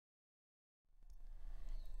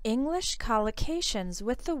English collocations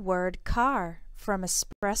with the word car from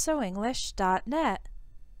espressoenglish.net.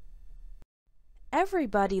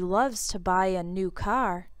 Everybody loves to buy a new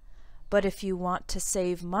car, but if you want to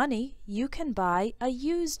save money, you can buy a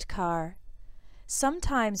used car.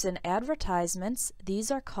 Sometimes in advertisements, these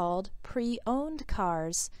are called pre-owned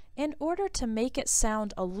cars in order to make it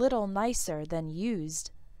sound a little nicer than used.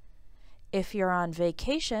 If you're on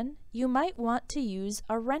vacation, you might want to use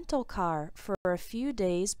a rental car for a few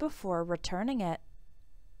days before returning it.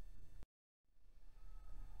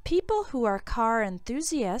 People who are car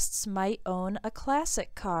enthusiasts might own a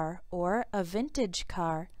classic car or a vintage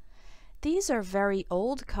car. These are very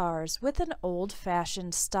old cars with an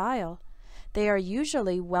old-fashioned style. They are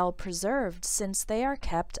usually well preserved since they are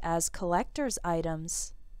kept as collector's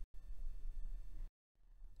items.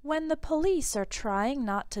 When the police are trying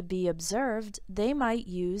not to be observed, they might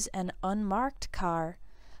use an unmarked car.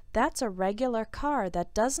 That's a regular car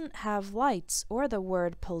that doesn't have lights or the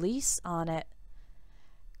word police on it.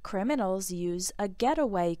 Criminals use a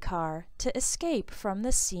getaway car to escape from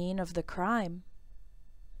the scene of the crime.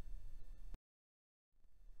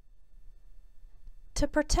 To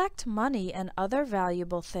protect money and other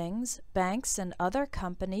valuable things, banks and other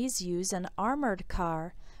companies use an armored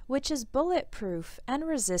car, which is bulletproof and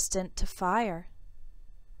resistant to fire.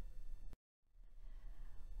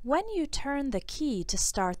 When you turn the key to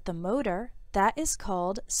start the motor, that is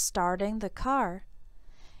called starting the car.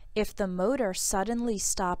 If the motor suddenly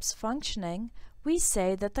stops functioning, we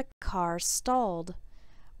say that the car stalled.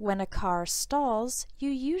 When a car stalls, you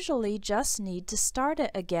usually just need to start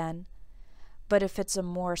it again. But if it's a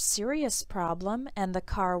more serious problem and the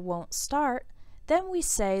car won't start, then we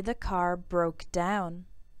say the car broke down.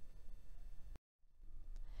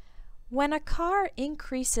 When a car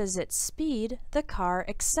increases its speed, the car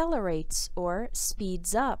accelerates or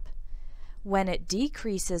speeds up. When it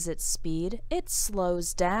decreases its speed, it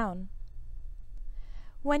slows down.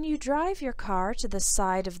 When you drive your car to the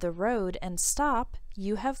side of the road and stop,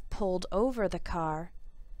 you have pulled over the car.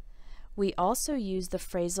 We also use the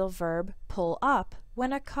phrasal verb pull up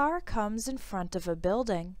when a car comes in front of a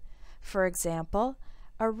building. For example,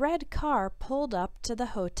 a red car pulled up to the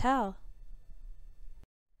hotel.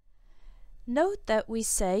 Note that we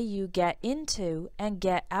say you get into and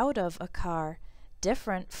get out of a car,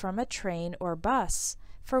 different from a train or bus,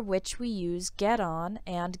 for which we use get on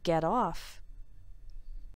and get off.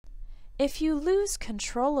 If you lose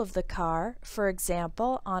control of the car, for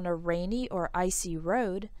example on a rainy or icy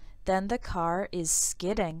road, then the car is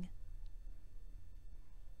skidding.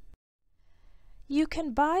 You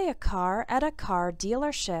can buy a car at a car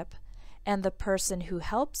dealership, and the person who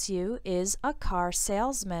helps you is a car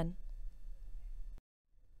salesman.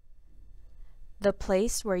 The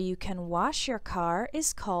place where you can wash your car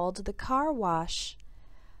is called the car wash.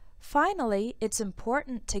 Finally, it's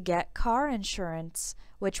important to get car insurance,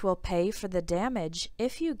 which will pay for the damage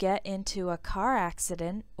if you get into a car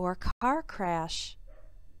accident or car crash.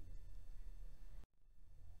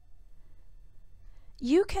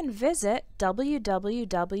 You can visit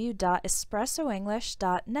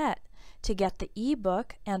www.espressoenglish.net to get the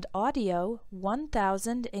ebook and audio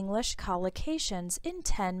 1000 English collocations in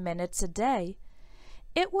 10 minutes a day.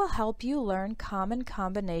 It will help you learn common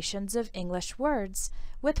combinations of English words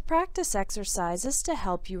with practice exercises to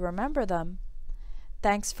help you remember them.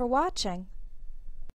 Thanks for watching.